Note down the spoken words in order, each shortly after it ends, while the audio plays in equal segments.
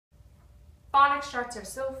Phonics charts are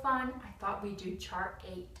so fun, I thought we'd do chart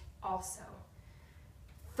 8 also.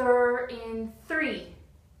 Thir in 3,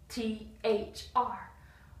 T-H-R.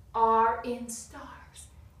 R in stars,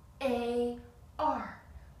 A-R.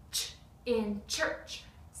 Ch in church,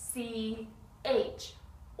 C-H.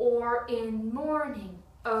 Or in morning,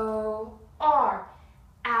 O-R.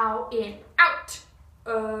 Ow in out,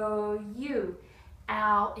 O-U.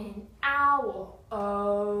 Owl in owl,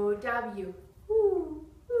 O-W. Ooh,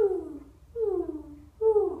 ooh, ooh,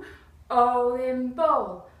 ooh. O in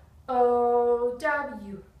bowl,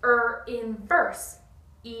 O-W. In verse,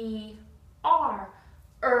 E-R.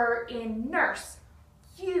 In nurse,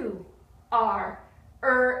 U-R.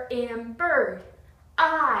 In bird,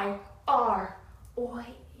 I-R. Oi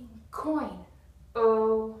in coin,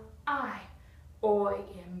 O-I. Oi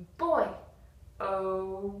in boy,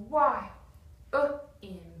 O-Y.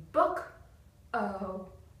 In book,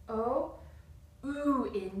 O-O.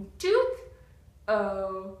 Ooh in tooth,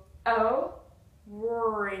 O-O.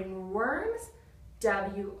 Wor in worms,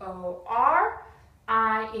 W-O-R.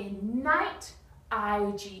 I in night,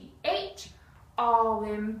 I-G-H. All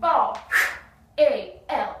in ball,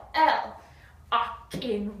 A-L-L. Ock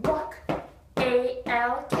in walk,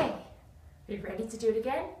 A-L-K. Are you ready to do it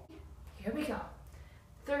again? Here we go.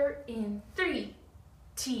 Thir in 3,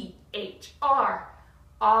 T-H-R.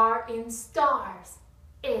 R in stars,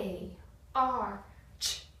 A-R.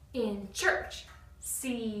 Ch in church,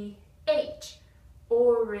 C-H.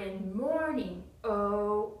 Or in morning,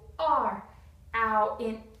 O-R. Ow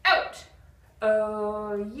in out,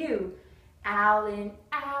 O-U. Owl in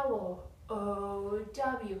owl,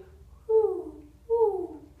 O-W. Ooh,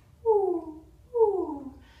 ooh, ooh,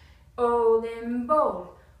 ooh. Owl in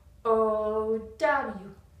bowl,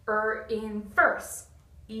 O-W. In verse,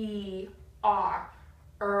 E-R.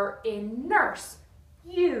 In nurse,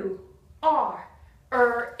 U-R.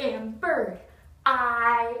 In bird,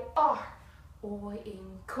 I-R. Oi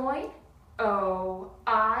in coin,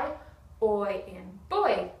 O-I. Oi in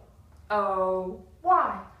boy,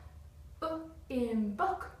 O-Y. In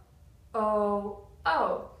book,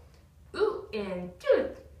 O-O. Ooh in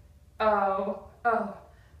tooth, O-O.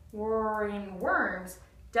 Wor in worms,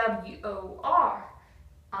 W-O-R.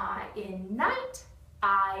 I in night,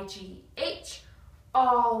 I-G-H.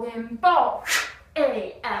 All in ball,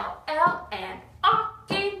 A-L-L.